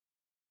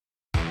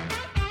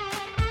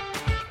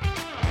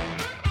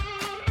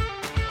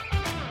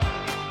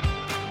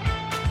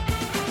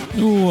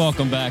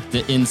Welcome back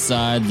to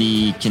Inside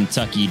the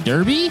Kentucky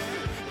Derby.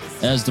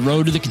 As the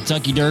road to the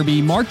Kentucky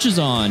Derby marches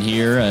on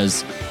here,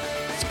 as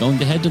it's going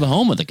to head to the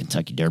home of the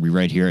Kentucky Derby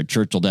right here at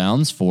Churchill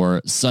Downs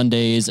for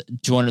Sunday's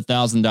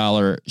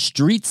 $200,000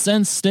 Street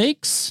Sense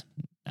Stakes,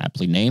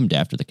 aptly named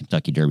after the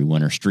Kentucky Derby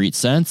winner Street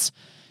Sense.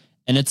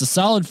 And it's a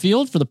solid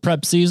field for the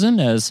prep season,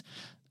 as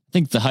I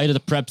think the height of the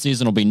prep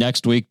season will be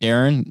next week,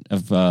 Darren,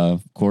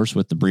 of course,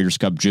 with the Breeders'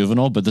 Cup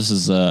Juvenile. But this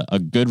is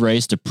a good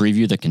race to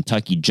preview the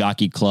Kentucky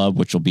Jockey Club,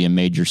 which will be a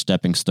major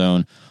stepping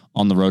stone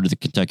on the road to the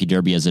Kentucky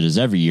Derby, as it is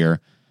every year.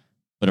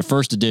 But a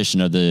first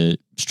edition of the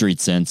Street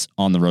Sense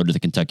on the road to the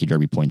Kentucky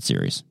Derby Point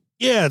Series.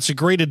 Yeah, it's a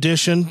great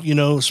addition,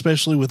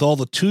 especially with all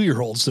the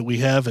 2-year-olds that we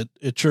have at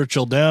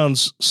Churchill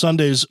Downs.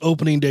 Sunday's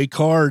opening day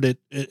card at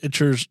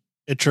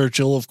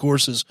Churchill, of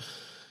course, is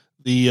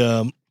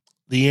the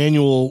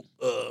annual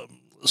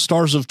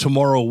Stars of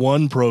Tomorrow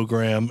 1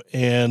 program,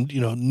 and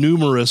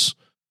numerous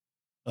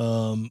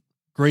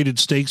graded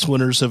stakes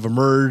winners have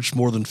emerged.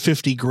 More than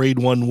 50 Grade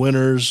 1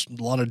 winners, a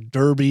lot of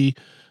Derby,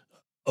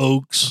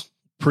 Oaks,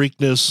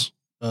 Preakness,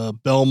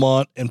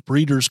 Belmont, and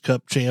Breeders'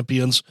 Cup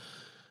champions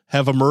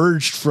have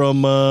emerged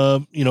from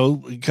kind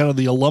of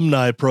the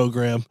alumni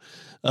program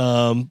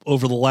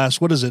over the last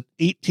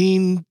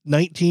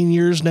 19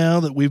 years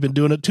now that we've been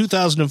doing it.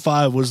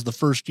 2005 was the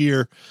first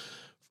year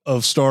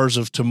of Stars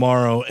of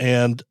Tomorrow.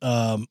 And,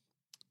 I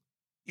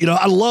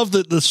love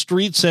that the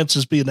Street Sense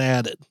is being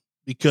added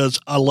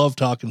because I love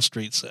talking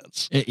Street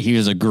Sense. He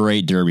was a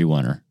great Derby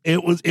winner.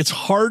 It's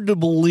hard to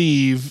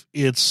believe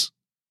it's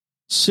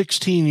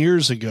 16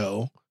 years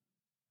ago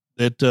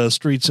that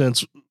Street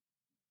Sense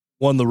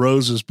won the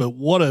Roses, but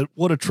what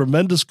a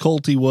tremendous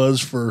colt he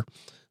was for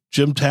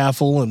Jim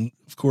Taffel and,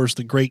 of course,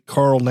 the great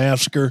Carl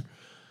Nafzger.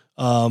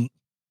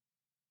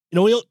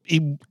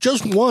 He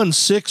just won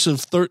 6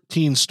 of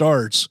 13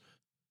 starts,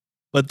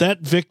 but that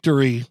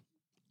victory,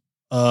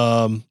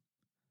 in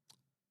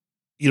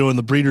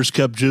the Breeders'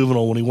 Cup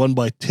Juvenile, when he won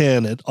by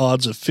 10 at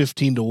odds of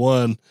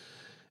 15-1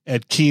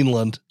 at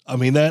Keeneland, I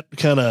mean, that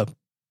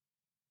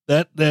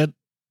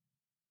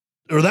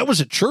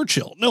was at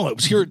Churchill. No, it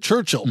was here at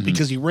Churchill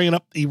because he ran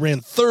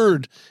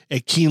third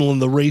at Keeneland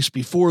the race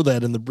before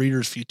that in the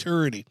Breeders'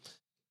 Futurity.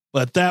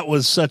 But that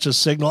was such a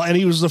signal. And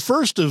he was the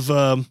first of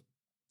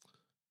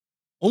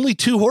only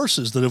 2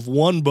 horses that have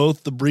won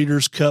both the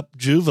Breeders' Cup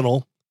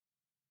Juvenile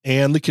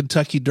and the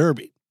Kentucky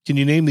Derby. Can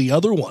you name the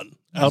other one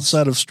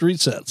outside of Street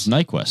Sense?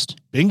 Nyquist.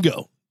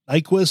 Bingo.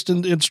 Nyquist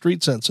and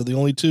Street Sense are the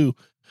only 2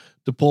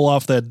 to pull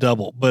off that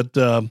double. But,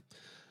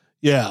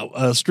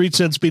 Street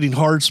Sense beating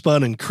Hard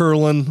Spun and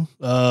Curlin.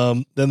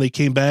 Then they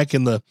came back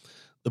in the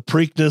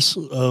Preakness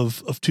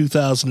of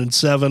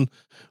 2007,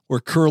 where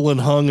Curlin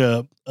hung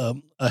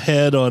a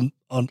head on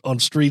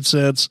Street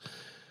Sense.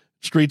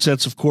 Street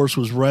Sense, of course,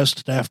 was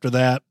rested after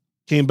that.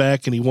 Came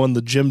back and he won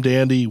the Jim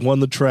Dandy. He won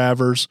the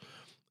Travers.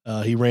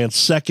 He ran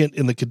second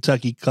in the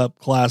Kentucky Cup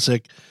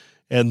Classic,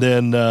 and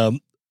then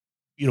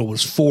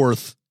was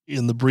 4th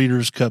in the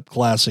Breeders' Cup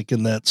Classic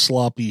in that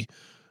sloppy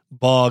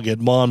bog at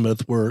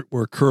Monmouth, where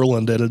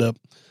Curland ended up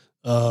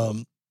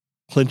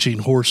clinching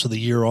Horse of the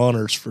Year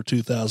honors for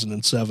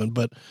 2007.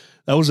 But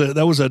that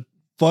was a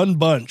fun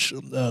bunch.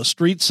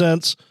 Street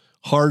Sense,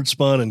 Hard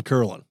Spun, and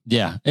Curlin.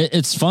 Yeah,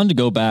 it's fun to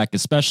go back,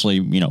 especially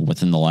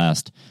within the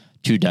last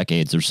 2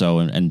 decades or so,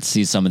 and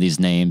see some of these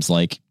names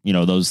like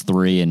those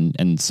 3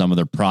 and some of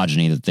their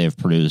progeny that they've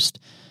produced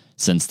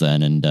since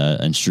then.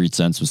 And Street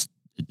Sense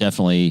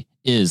definitely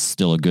is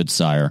still a good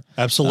sire.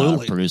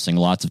 Absolutely. Producing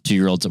lots of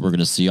 2-year-olds that we're going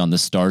to see on the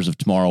Stars of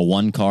Tomorrow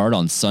 1 card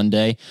on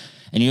Sunday.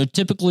 And,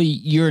 typically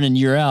year in and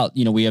year out,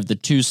 we have the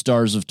 2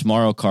 Stars of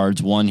Tomorrow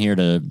cards, one here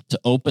to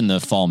open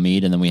the fall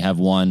meet. And then we have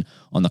one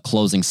on the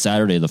closing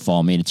Saturday of the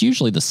fall meet. It's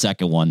usually the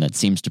second one that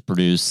seems to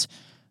produce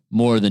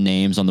more of the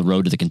names on the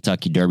road to the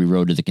Kentucky Derby,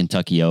 road to the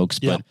Kentucky Oaks.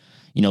 Yeah. But,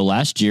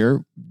 last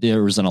year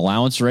there was an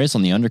allowance race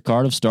on the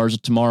undercard of Stars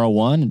of Tomorrow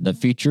 1 that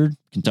featured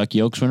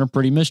Kentucky Oaks winner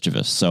Pretty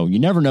Mischievous. So you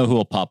never know who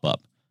will pop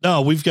up.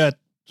 No, we've got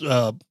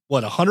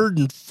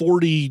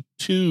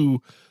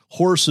 142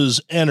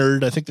 horses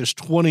entered. I think there's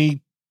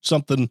 20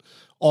 something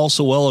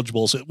also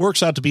eligible. So it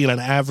works out to be an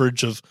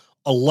average of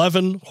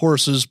 11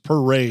 horses per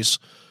race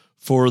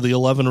for the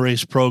 11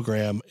 race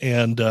program.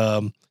 And,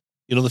 the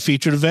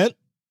featured event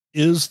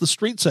is the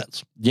Street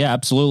Sense. Yeah,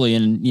 absolutely.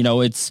 And,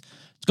 it's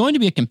going to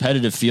be a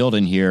competitive field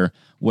in here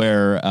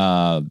where,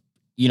 I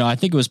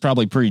think it was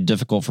probably pretty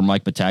difficult for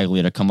Mike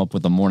Battaglia to come up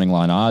with the morning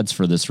line odds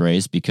for this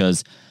race,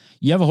 because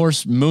you have a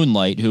horse,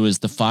 Moonlight, who is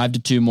the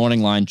 5-2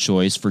 morning line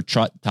choice for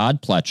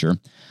Todd Pletcher.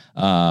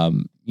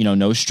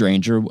 No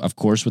stranger, of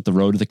course, with the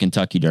road to the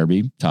Kentucky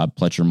Derby. Todd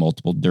Pletcher,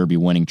 multiple Derby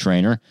winning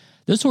trainer.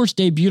 This horse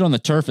debuted on the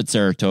turf at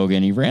Saratoga,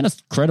 and he ran a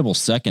credible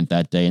second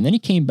that day. And then he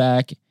came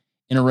back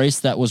in a race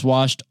that was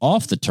washed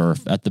off the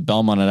turf at the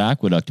Belmont at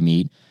Aqueduct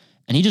meet,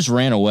 and he just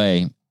ran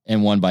away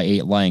and won by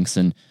 8 lengths.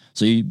 And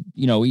so, he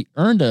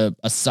earned a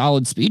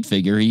solid speed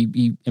figure.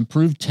 He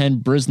improved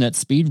 10 Brisnet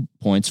speed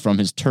points from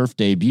his turf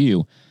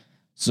debut.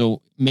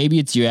 So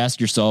maybe you ask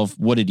yourself,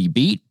 what did he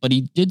beat? But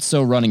he did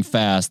so running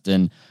fast,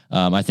 and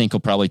I think he'll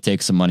probably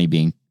take some money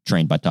being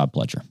trained by Todd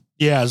Pletcher.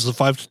 Yeah, as the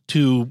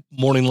 5-2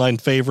 morning line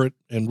favorite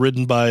and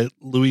ridden by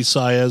Luis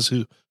Saez,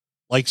 who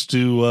likes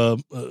to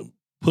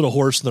put a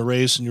horse in the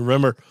race. And you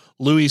remember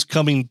Luis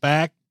coming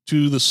back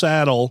to the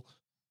saddle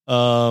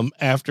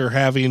after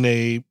having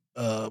a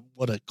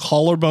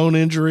collarbone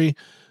injury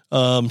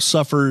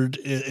suffered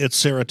at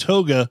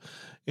Saratoga,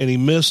 and he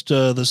missed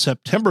the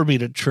September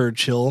meet at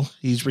Churchill.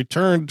 He's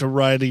returned to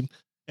riding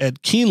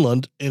at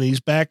Keeneland, and he's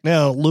back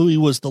now. Louis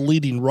was the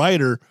leading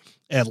rider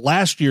at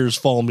last year's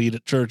fall meet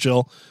at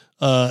Churchill,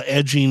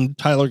 edging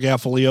Tyler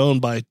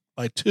Gaffalione by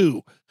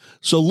 2.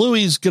 So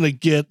Louis is going to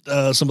get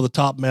some of the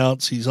top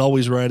mounts. He's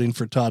always riding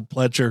for Todd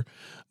Pletcher.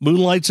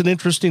 Moonlight's an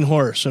interesting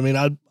horse. I mean,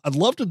 I'd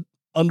love to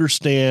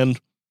understand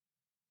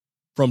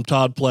from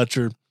Todd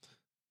Pletcher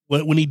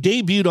when he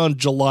debuted on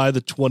July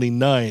the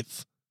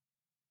 29th.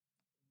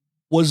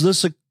 Was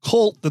this a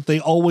colt that they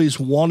always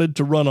wanted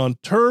to run on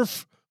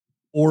turf,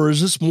 or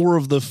is this more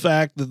of the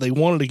fact that they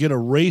wanted to get a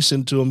race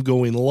into him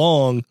going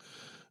long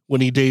when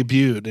he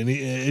debuted? And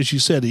as you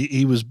said,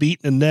 he was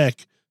beaten a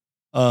neck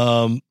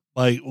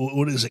by,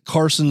 what is it,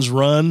 Carson's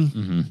Run.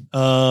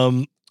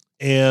 Mm-hmm.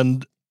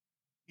 And,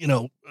 you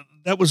know,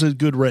 that was a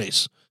good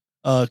race.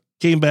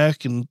 Came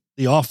back and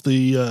off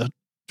the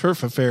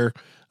turf affair,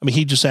 I mean,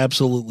 he just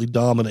absolutely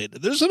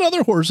dominated. There's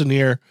another horse in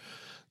here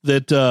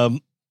that,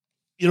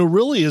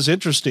 really is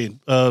interesting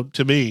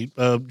to me.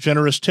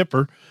 Generous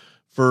Tipper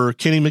for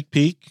Kenny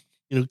McPeak.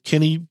 You know,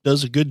 Kenny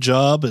does a good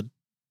job at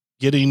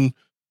getting,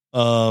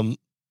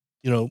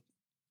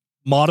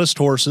 modest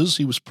horses.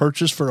 He was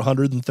purchased for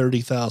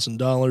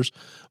 $130,000.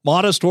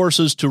 Modest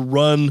horses to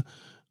run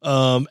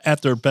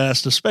at their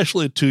best,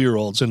 especially at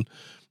 2-year-olds. And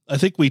I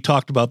think we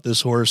talked about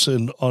this horse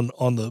on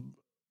the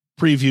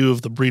preview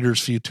of the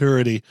Breeders'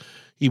 Futurity.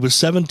 He was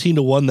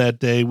 17-1 that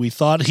day. We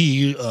thought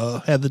he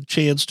had the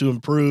chance to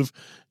improve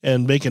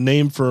and make a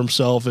name for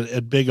himself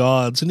at big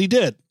odds, and he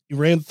did. He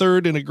ran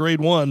third in a Grade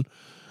 1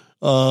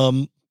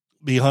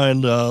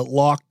 behind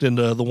Locked and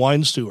the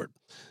Wine Steward.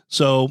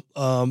 So,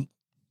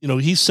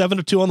 he's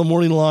 7-2 on the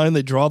morning line.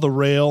 They draw the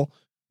rail,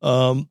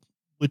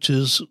 which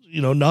is,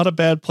 not a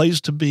bad place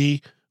to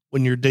be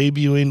when you're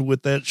debuting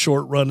with that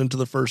short run into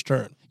the first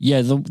turn.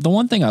 Yeah, the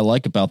one thing I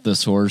like about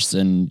this horse,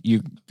 and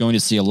you're going to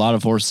see a lot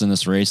of horses in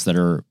this race that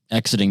are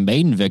exiting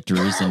maiden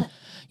victories, and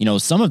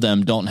some of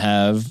them don't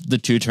have the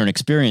 2-turn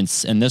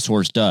experience, and this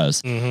horse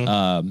does.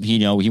 Mm-hmm.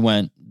 He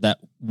went that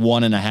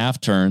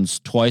 1.5 turns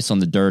twice on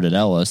the dirt at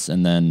Ellis,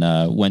 and then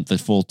went the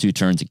full 2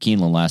 turns at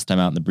Keeneland last time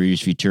out in the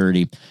Breeders'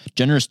 Futurity.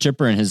 Generous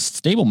Tipper and his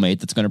stablemate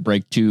that's going to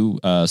break 2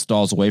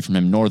 stalls away from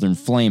him, Northern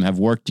Flame, have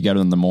worked together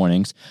in the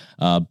mornings,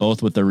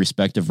 both with their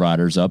respective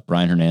riders up.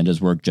 Brian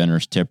Hernandez worked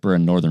Generous Tipper,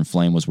 and Northern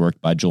Flame was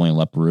worked by Julian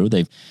Leparoux.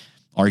 They've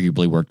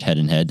arguably worked head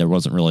and head. There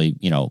wasn't really,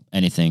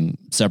 anything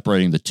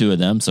separating the two of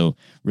them. So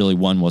really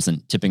one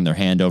wasn't tipping their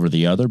hand over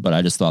the other, but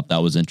I just thought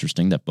that was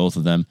interesting that both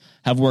of them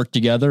have worked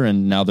together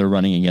and now they're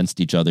running against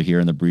each other here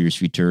in the Breeders'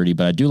 Futurity.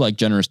 But I do like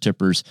Generous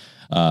Tipper's,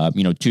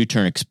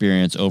 2-turn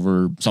experience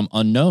over some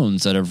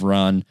unknowns that have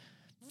run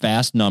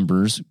fast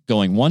numbers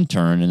going 1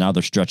 turn, and now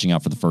they're stretching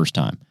out for the first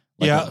time.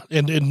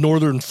 And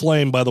Northern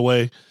Flame, by the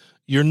way,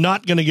 you're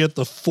not going to get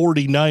the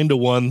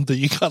 49-1 that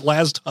you got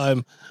last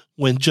time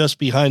when just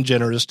behind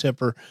Generous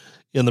Tipper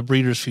in the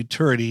Breeders'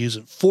 Futurity. He's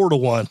at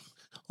 4-1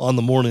 on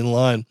the morning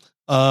line.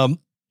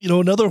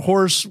 Another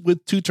horse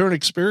with 2-turn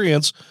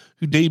experience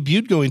who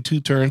debuted going 2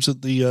 turns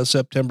at the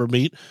September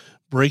meet,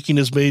 breaking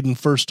his maiden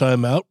first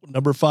time out,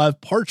 number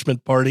 5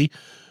 Parchment Party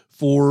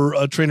for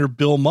trainer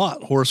Bill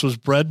Mott. Horse was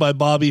bred by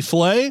Bobby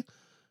Flay,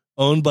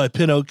 owned by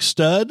Pin Oak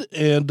Stud,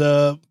 and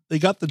they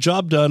got the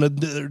job done at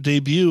their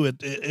debut at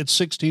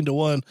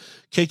 16-1.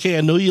 KK,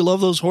 I know you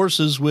love those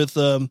horses with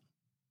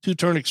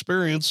 2-turn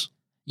experience.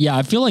 Yeah,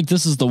 I feel like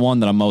this is the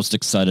one that I'm most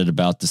excited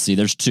about to see.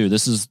 There's 2.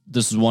 This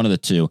is one of the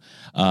 2.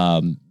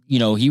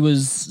 He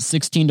was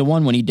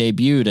 16-1 when he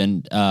debuted,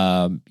 and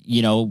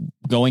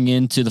going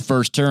into the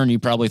first turn, you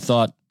probably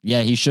thought,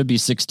 yeah, he should be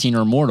 16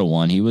 or more to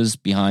 1. He was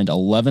behind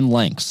 11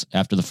 lengths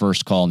after the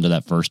first call into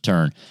that first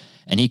turn,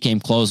 and he came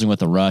closing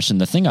with a rush.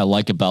 And the thing I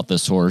like about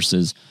this horse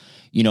is,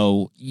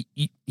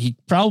 he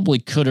probably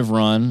could have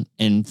run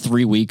in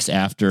 3 weeks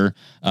after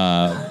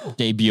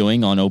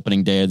debuting on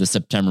opening day of the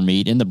September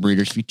meet in the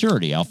Breeders'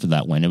 Futurity after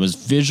that win. It was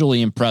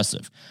visually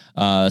impressive.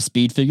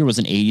 Speed figure was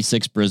an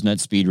 86 Brisnet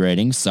speed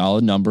rating,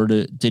 solid number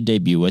to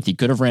debut with. He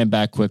could have ran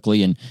back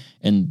quickly,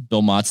 and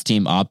Bill Mott's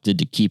team opted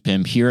to keep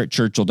him here at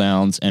Churchill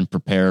Downs and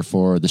prepare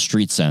for the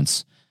Street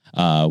Sense,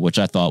 which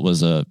I thought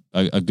was a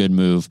good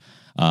move,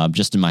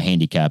 just in my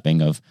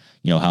handicapping of,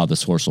 how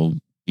this horse will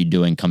be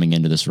doing coming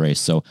into this race.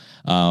 So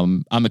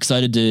I'm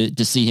excited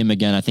to see him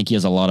again. I think he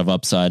has a lot of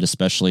upside,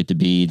 especially to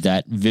be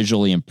that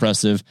visually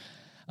impressive,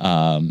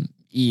 in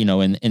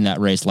that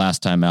race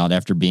last time out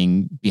after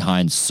being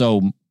behind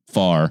so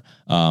far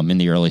in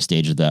the early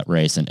stage of that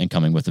race and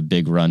coming with a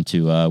big run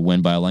to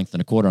win by 1.25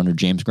 lengths under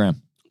James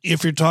Graham.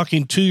 If you're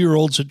talking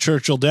 2-year-olds at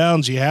Churchill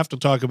Downs, you have to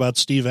talk about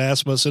Steve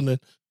Asmussen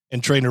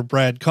and trainer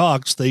Brad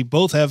Cox. They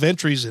both have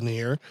entries in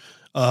here.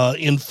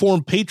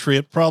 Informed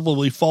Patriot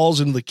probably falls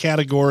into the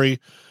category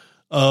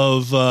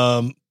of,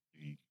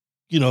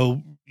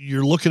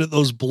 you're looking at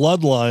those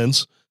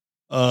bloodlines,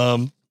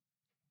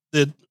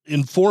 that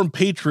Informed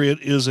Patriot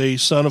is a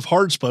son of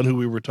Hardspun, who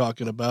we were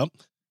talking about,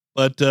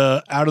 but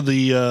out of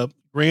the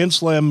Grand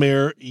Slam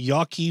mare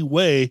Yawkey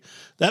Way,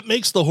 that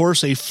makes the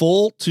horse a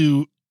full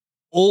to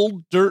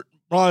old dirt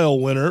mile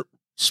winner,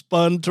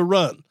 Spun to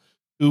Run,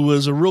 who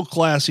was a real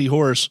classy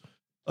horse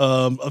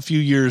a few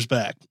years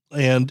back.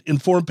 And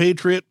Informed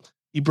Patriot,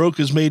 he broke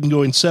his maiden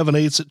going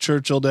 7/8 at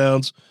Churchill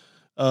Downs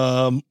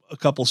a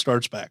couple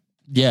starts back.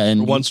 Yeah,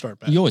 and one start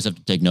back. You always have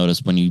to take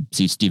notice when you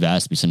see Steve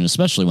Asmussen,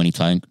 especially when he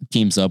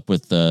teams up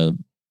with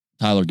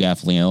Tyler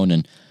Gaffalione.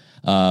 And,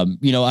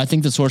 I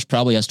think this horse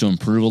probably has to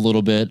improve a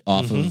little bit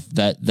off of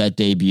that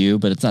debut,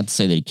 but it's not to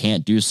say that he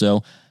can't do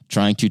so.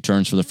 Trying 2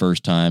 turns for the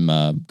first time,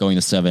 going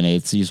to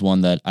 7/8. He's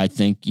one that I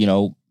think,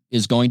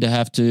 is going to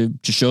have to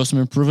show some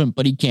improvement,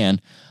 but he can.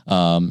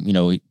 From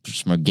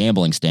a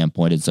gambling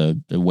standpoint, it's a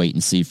wait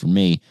and see for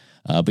me.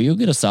 But you'll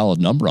get a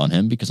solid number on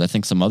him because I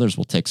think some others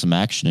will take some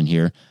action in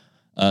here.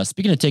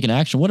 Speaking of taking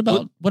action, what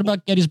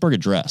about Gettysburg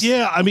Address?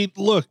 Yeah, I mean,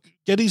 look,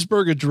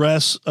 Gettysburg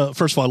Address.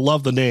 First of all, I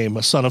love the name,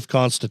 a son of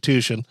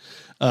Constitution,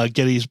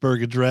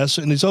 Gettysburg Address,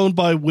 and he's owned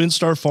by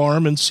Windstar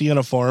Farm and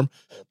Sienna Farm.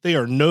 They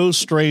are no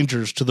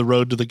strangers to the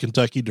road to the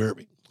Kentucky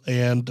Derby.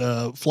 And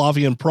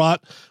Flavian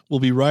Prat will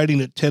be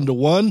riding at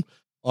 10-1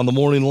 on the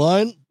morning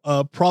line.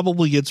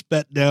 Probably gets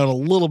bet down a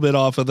little bit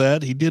off of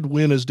that. He did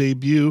win his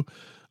debut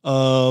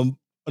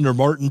under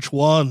Martin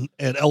Chuan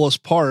at Ellis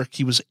Park.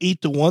 He was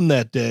 8-1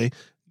 that day.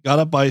 Got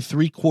up by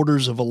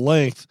 3/4 of a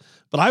length.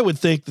 But I would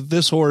think that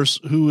this horse,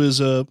 who is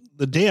the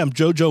damn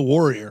JoJo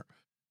Warrior,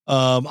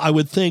 I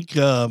would think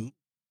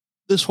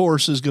this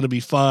horse is going to be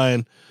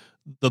fine.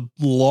 The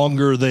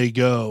longer they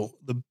go,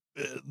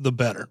 the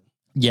better.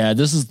 Yeah,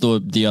 this is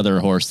the other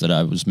horse that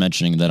I was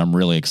mentioning that I'm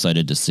really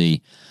excited to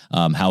see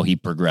how he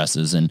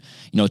progresses. And,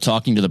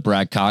 talking to the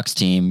Brad Cox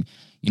team,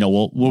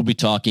 we'll be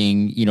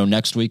talking,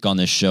 next week on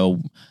this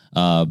show,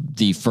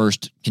 the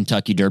first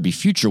Kentucky Derby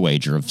future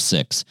wager of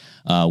 6,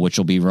 which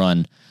will be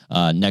run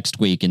next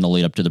week in the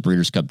lead up to the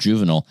Breeders' Cup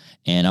Juvenile.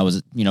 And I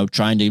was,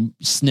 trying to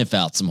sniff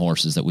out some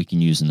horses that we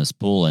can use in this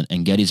pool.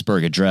 And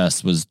Gettysburg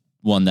Address was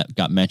one that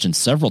got mentioned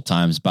several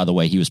times. By the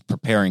way, he was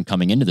preparing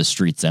coming into the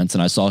Street Sense,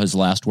 and I saw his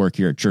last work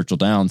here at Churchill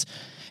Downs,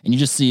 and you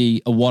just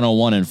see a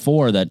 101 and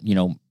 4 that,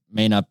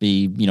 may not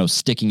be,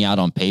 sticking out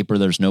on paper.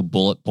 There's no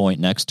bullet point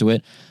next to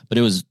it, but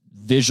it was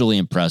visually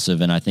impressive.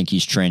 And I think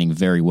he's training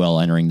very well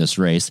entering this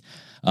race.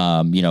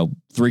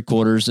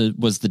 3/4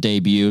 was the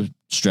debut,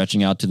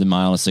 stretching out to the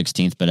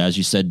 1.16 miles. But as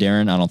you said,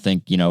 Darren, I don't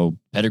think,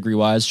 pedigree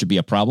wise should be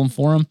a problem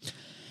for him.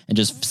 And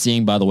just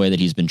seeing by the way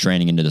that he's been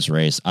training into this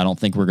race, I don't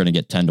think we're going to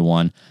get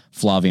 10-1.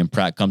 Flavian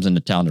Prat comes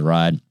into town to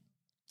ride.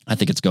 I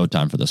think it's go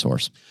time for this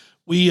horse.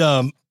 We,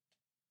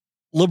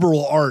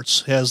 Liberal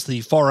Arts has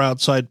the far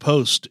outside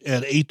post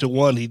at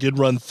 8-1. He did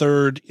run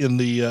 3rd in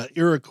the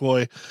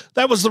Iroquois.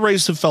 That was the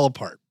race that fell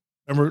apart.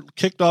 Remember,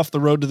 kicked off the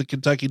road to the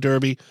Kentucky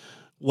Derby.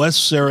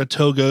 West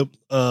Saratoga,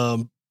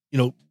 kind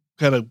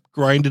of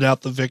grinded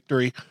out the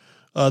victory.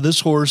 This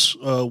horse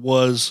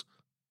was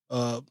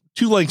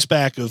 2 lengths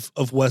back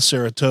of West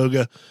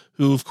Saratoga,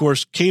 who, of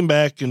course, came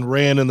back and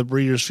ran in the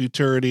Breeders'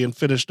 Futurity and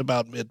finished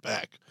about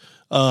mid-back,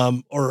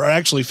 or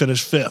actually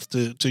finished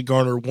 5th to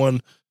garner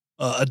 1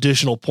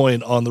 additional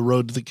point on the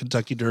road to the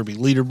Kentucky Derby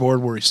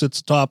leaderboard, where he sits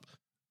atop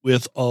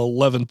with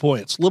 11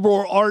 points.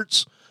 Liberal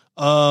Arts,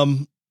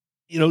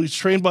 he's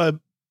trained by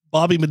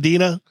Bobby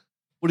Medina.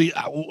 What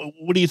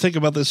do you think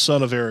about this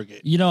son of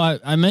Arrogate?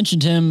 I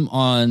mentioned him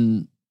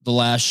on the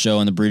last show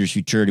in the Breeders'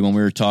 Futurity when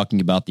we were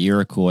talking about the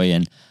Iroquois,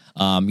 and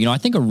I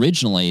think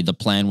originally the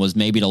plan was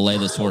maybe to lay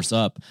this horse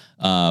up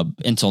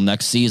until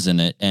next season,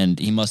 and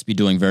he must be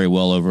doing very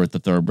well over at the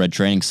Thoroughbred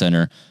Training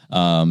Center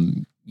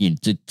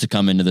to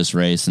come into this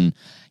race. And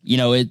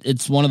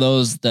it's one of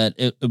those that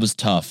it was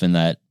tough in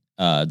that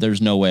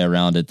there's no way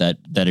around it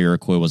that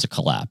Iroquois was a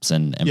collapse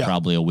and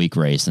probably a weak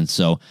race. And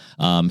so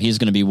he's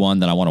going to be one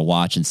that I want to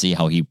watch and see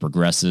how he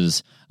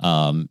progresses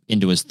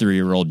into his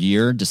 3-year-old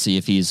year to see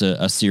if he's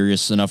a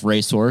serious enough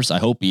racehorse. I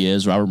hope he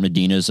is. Robert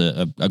Medina is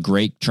a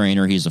great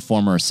trainer. He's a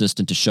former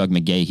assistant to Shug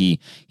McGahee.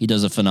 He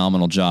does a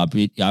phenomenal job.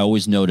 I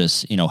always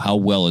notice, how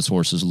well his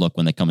horses look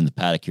when they come in the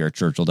paddock here at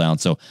Churchill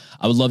Downs. So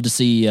I would love to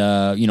see,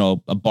 a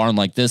barn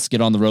like this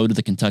get on the road to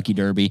the Kentucky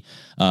Derby.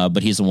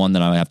 But he's the one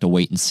that I have to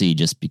wait and see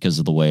just because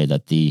of the way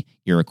that the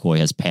Iroquois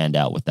has panned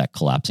out with that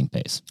collapsing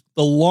pace.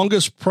 The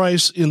longest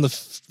price in the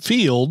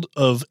field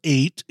of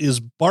 8 is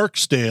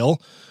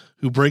Barksdale,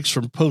 who breaks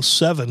from post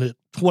 7 at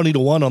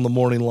 20-1 on the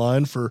morning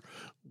line for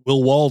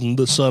Will Walden,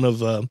 the son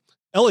of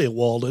Elliot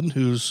Walden,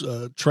 who's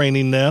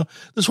training now.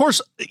 This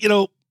horse,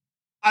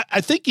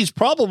 I think he's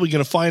probably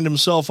going to find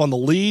himself on the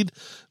lead.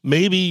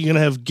 Maybe you're going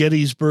to have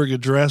Gettysburg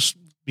Address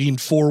being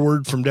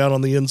forward from down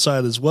on the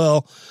inside as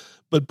well.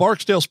 But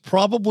Barksdale's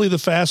probably the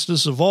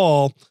fastest of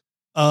all.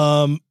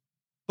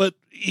 But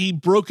he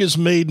broke his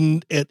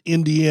maiden at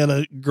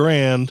Indiana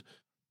Grand.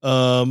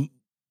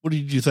 What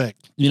did you think?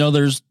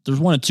 There's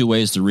one of 2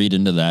 ways to read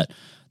into that.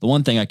 the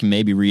one thing I can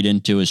maybe read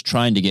into is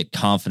trying to get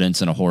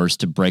confidence in a horse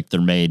to break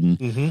their maiden,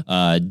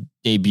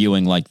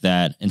 debuting like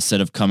that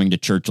instead of coming to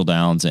Churchill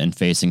Downs and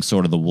facing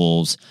sort of the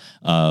wolves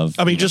of.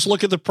 I mean, just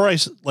look at the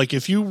price. Like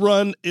if you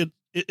run it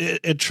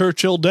at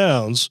Churchill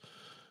Downs,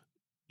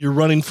 you're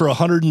running for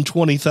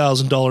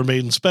 $120,000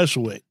 maiden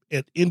special weight.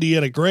 At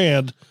Indiana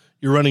Grand,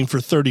 you're running for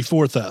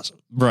 $34,000.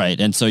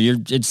 Right. And so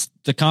it's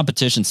the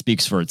competition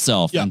speaks for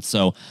itself. Yeah. And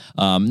so,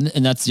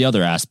 and that's the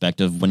other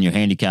aspect of when you're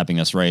handicapping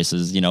this race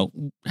is,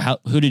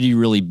 who did he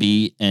really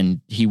beat?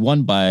 And he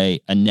won by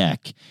a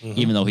neck,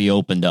 even though he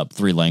opened up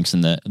 3 lengths in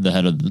the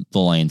head of the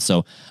lane.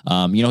 So,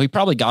 he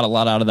probably got a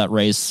lot out of that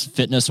race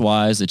fitness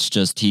wise. It's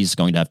just, he's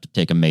going to have to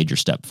take a major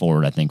step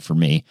forward, I think, for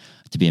me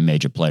to be a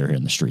major player here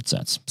in the Street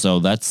Sense. So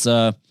that's,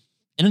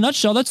 in a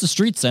nutshell, that's the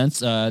Street Sense.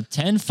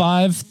 10,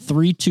 5,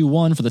 3, 2,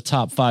 1 for the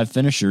top 5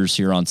 finishers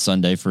here on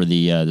Sunday for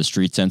the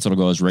Street Sense. It'll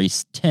go as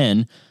race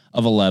 10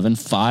 of 11,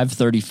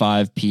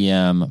 5:35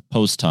 p.m.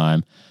 post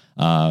time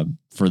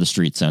for the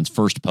Street Sense.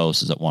 First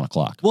post is at 1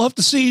 o'clock. We'll have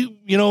to see,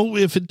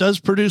 if it does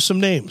produce some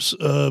names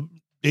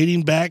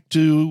dating back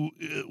to,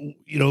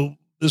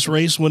 this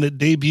race when it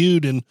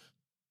debuted in,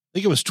 I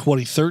think it was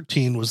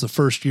 2013 was the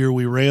first year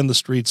we ran the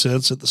Street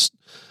Sense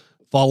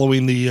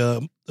following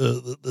the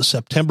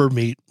September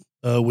meet.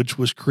 Which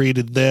was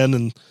created then,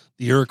 and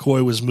the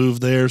Iroquois was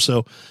moved there.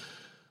 So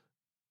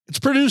it's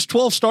produced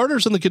 12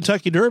 starters in the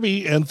Kentucky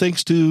Derby, and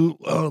thanks to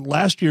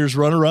last year's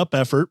runner-up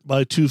effort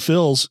by Two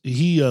Phils,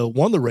 he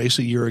won the race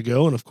a year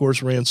ago, and of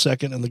course ran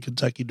second in the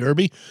Kentucky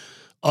Derby.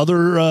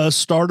 Other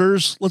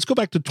starters, let's go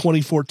back to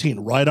 2014.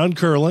 Right on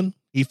Curlin,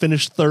 he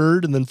finished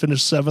 3rd and then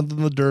finished 7th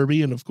in the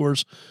Derby, and of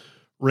course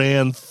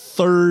ran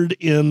 3rd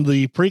in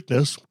the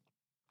Preakness.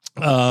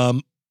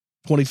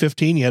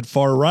 2015, you had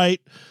Far Right.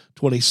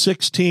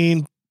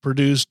 2016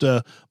 produced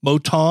Mo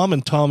Tom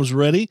and Tom's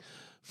Ready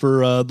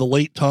for the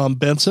late Tom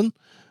Benson.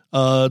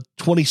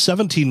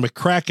 2017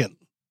 McCracken.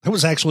 That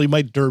was actually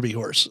my Derby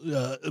horse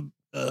in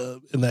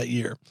that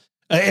year.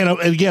 And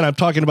again, I'm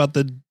talking about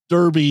the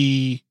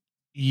Derby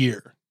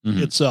year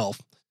itself.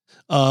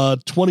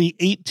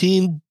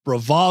 2018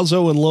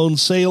 Bravazzo and Lone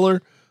Sailor.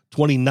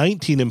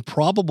 2019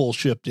 Improbable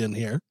shipped in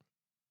here.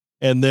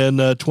 And then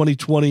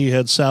 2020, you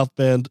had South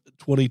Bend,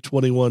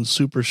 2021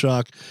 Super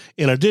Shock.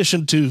 In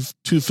addition to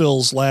Two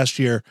Phils last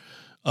year,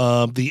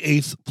 the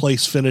 8th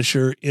place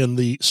finisher in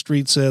the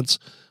Street Sense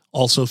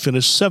also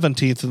finished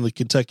 17th in the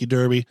Kentucky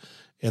Derby,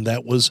 and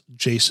that was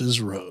Jace's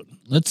Road.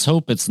 Let's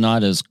hope it's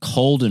not as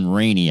cold and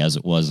rainy as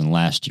it was in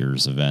last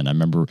year's event. I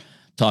remember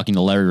talking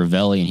to Larry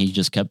Ravelli, and he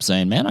just kept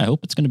saying, man, I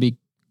hope it's going to be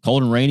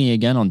cold and rainy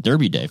again on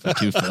Derby Day for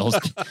Two Phils.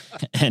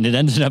 And it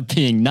ended up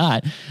being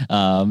not.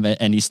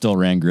 And he still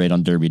ran great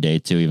on Derby Day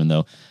too, even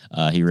though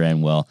he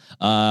ran well.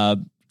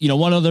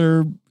 One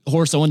other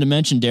horse I wanted to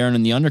mention, Darren,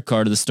 in the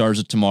undercard of the Stars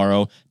of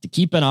Tomorrow to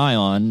keep an eye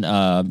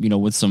on,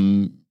 with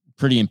some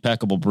pretty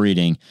impeccable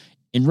breeding.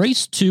 In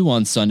race 2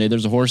 on Sunday,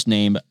 there's a horse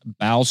named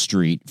Bow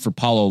Street for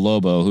Paulo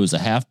Lobo, who's a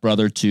half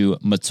brother to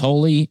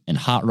Matoli and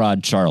Hot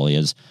Rod Charlie.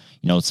 As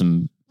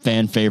some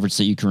fan favorites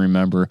that you can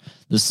remember.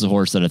 This is a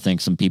horse that I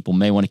think some people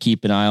may want to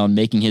keep an eye on,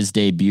 making his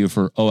debut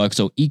for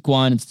OXO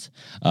Equine. It's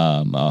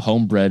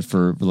homebred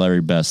for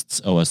Larry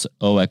Best's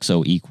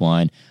OXO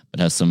Equine, but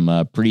has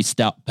some pretty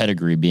stout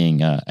pedigree,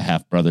 being a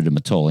half brother to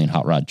Matoli and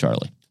Hot Rod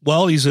Charlie.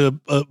 Well, he's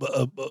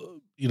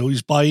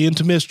he's buy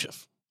into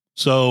mischief.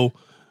 So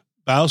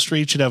Bow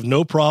Street should have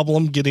no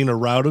problem getting a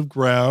route of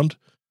ground.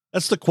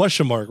 That's the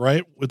question mark,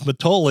 right? With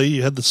Matoli,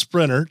 you had the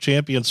sprinter,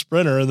 champion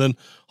sprinter, and then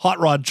Hot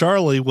Rod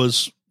Charlie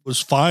was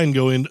fine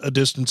going a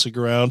distance of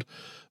ground.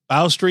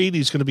 Bow Street,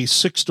 he's going to be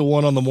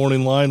 6-1 on the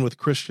morning line with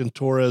Christian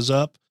Torres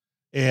up.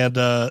 And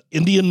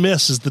Indian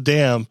Miss is the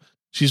dam.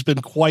 She's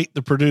been quite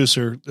the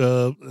producer.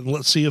 And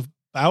let's see if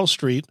Bow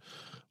Street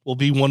will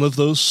be one of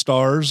those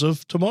Stars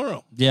of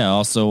Tomorrow. Yeah,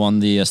 also on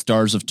the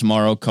Stars of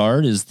Tomorrow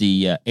card is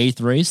the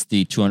 8th race,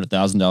 the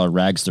 $200,000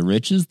 Rags to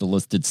Riches, the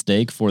listed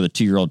stake for the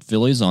 2-year-old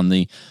fillies on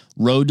the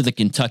road to the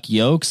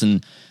Kentucky Oaks.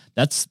 And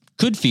that's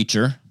could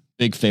feature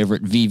big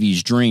favorite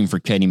Vivi's Dream for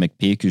Katie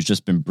McPeak, who's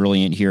just been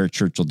brilliant here at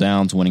Churchill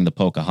Downs, winning the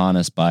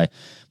Pocahontas by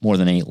more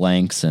than 8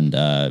 lengths, and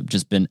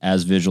just been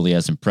as visually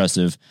as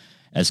impressive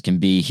as can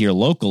be here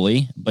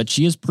locally. But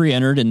she is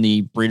pre-entered in the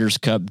Breeders'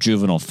 Cup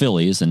Juvenile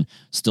Fillies, and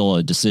still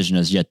a decision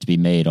has yet to be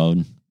made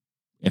on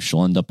if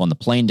she'll end up on the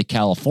plane to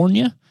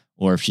California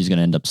or if she's going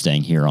to end up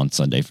staying here on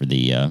Sunday for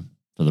the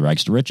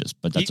Rags to Riches.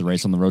 But that's a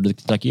race on the road to the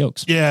Kentucky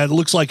Oaks. Yeah, it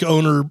looks like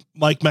owner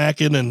Mike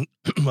Mackin and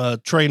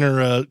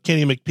trainer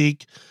Kenny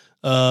McPeak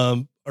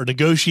are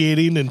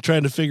negotiating and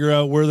trying to figure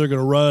out where they're going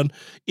to run.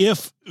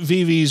 If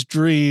Vivi's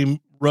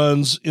Dream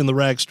runs in the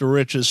Rags to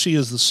Riches, she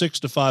is the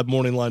 6-5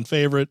 morning line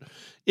favorite.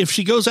 If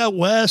she goes out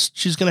west,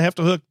 she's going to have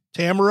to hook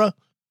Tamara,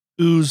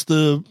 who's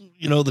the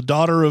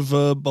daughter of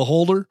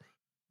Beholder,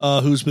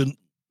 who's been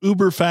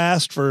uber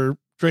fast for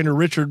trainer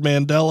Richard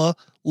Mandela,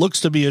 looks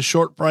to be a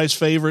short price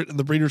favorite in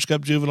the Breeders'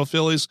 Cup Juvenile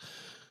Fillies.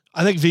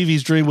 I think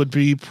Vivi's Dream would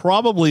be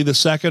probably the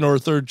second or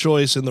third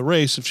choice in the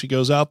race if she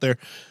goes out there.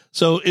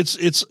 So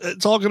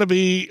it's all going to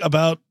be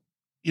about,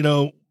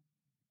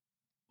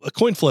 a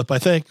coin flip, I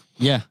think.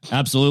 Yeah,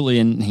 absolutely.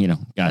 And,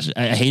 gosh,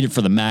 I hate it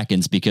for the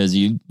Mackins because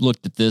you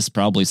looked at this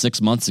probably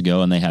 6 months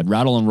ago and they had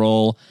Rattle and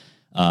Roll.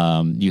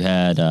 You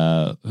had,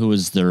 who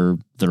was their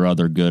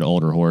other good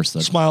older horse?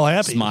 Smile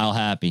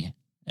Happy.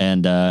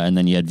 And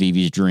then you had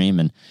Vivi's Dream.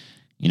 And,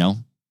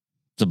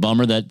 it's a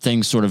bummer that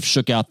things sort of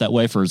shook out that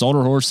way for his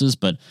older horses,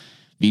 but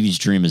Vivi's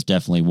Dream is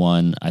definitely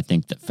one. I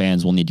think that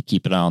fans will need to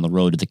keep an eye on the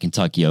road to the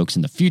Kentucky Oaks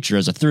in the future.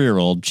 As a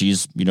 3-year-old,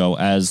 she's,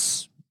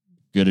 as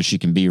good as she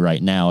can be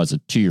right now as a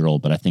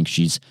 2-year-old, but I think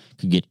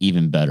could get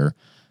even better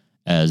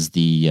as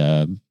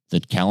the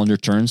calendar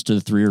turns to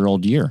the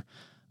 3-year-old year.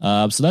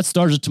 So that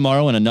starts it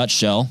tomorrow in a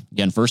nutshell.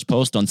 Again, first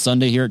post on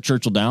Sunday here at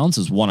Churchill Downs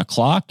is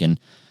 1:00, and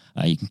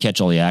you can catch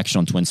all the action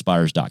on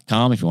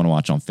twinspires.com. If you want to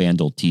watch on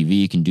FanDuel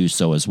TV, you can do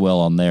so as well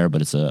on there,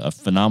 but it's a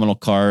phenomenal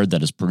card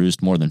that has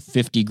produced more than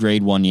 50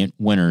 Grade 1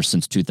 winners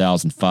since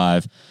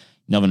 2005. You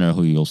never know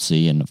who you'll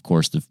see. And of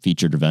course, the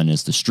featured event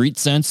is the Street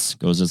Sense,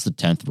 goes as the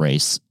 10th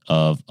race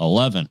of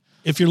 11.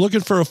 If you're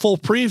looking for a full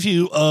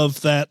preview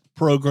of that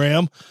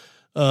program,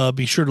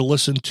 be sure to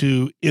listen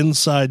to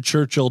Inside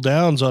Churchill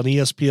Downs on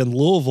ESPN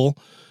Louisville.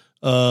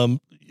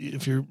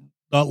 If you're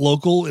not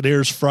local, it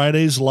airs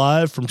Fridays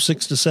live from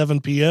 6 to 7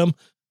 p.m.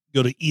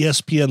 Go to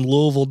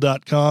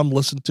espnlouisville.com,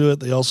 listen to it.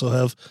 They also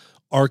have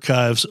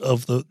archives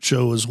of the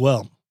show as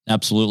well.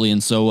 Absolutely.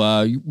 And so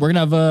we're going to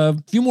have a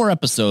few more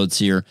episodes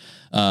here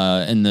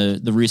in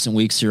the recent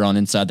weeks here on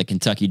Inside the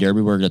Kentucky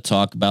Derby. We're going to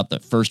talk about the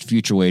first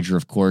future wager,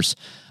 of course,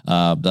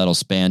 that'll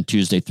span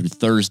Tuesday through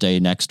Thursday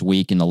next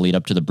week in the lead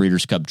up to the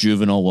Breeders' Cup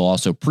Juvenile. We'll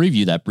also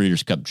preview that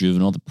Breeders' Cup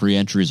Juvenile. The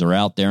pre-entries are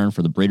out there, and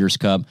for the Breeders'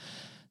 Cup,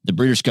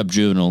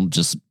 Juvenile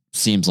just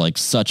seems like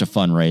such a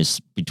fun race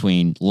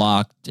between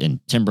Locked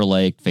and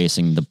Timberlake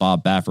facing the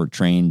Bob Baffert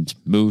trained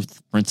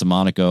Muth, Prince of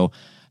Monaco.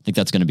 I think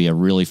that's going to be a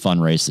really fun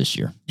race this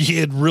year.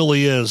 Yeah, it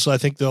really is. I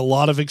think there are a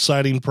lot of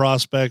exciting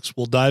prospects.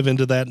 We'll dive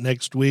into that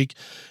next week.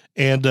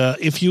 And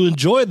if you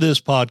enjoyed this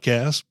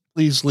podcast,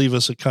 please leave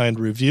us a kind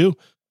review.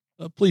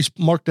 Please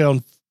mark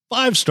down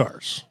 5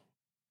 stars.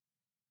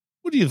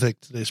 What do you think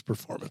today's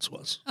performance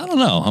was? I don't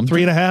know. I'm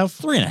 3.5?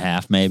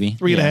 3.5, maybe.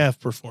 3.5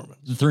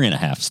 performance.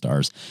 3.5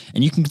 stars.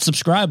 And you can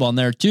subscribe on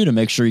there too to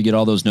make sure you get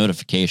all those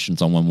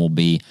notifications on when we'll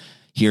be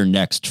here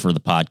next for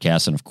the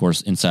podcast. And of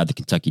course, Inside the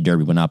Kentucky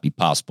Derby would not be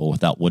possible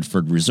without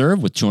Woodford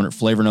Reserve. With 200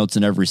 flavor notes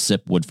in every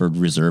sip, Woodford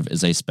Reserve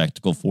is a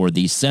spectacle for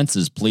the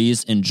senses.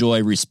 Please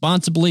enjoy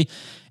responsibly.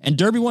 And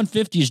Derby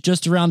 150 is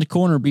just around the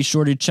corner. Be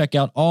sure to check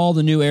out all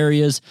the new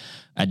areas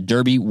at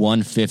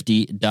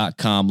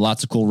derby150.com.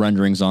 Lots of cool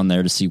renderings on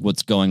there to see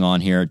what's going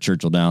on here at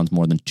Churchill Downs.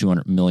 More than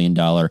 $200 million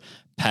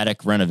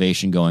paddock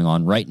renovation going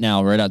on right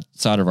now, right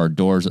outside of our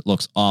doors. It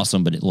looks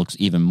awesome, but it looks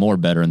even more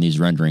better in these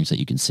renderings that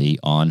you can see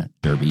on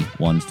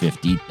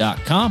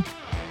derby150.com.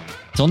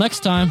 Till next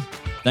time,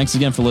 thanks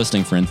again for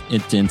listening, friends.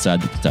 It's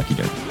Inside the Kentucky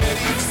Derby.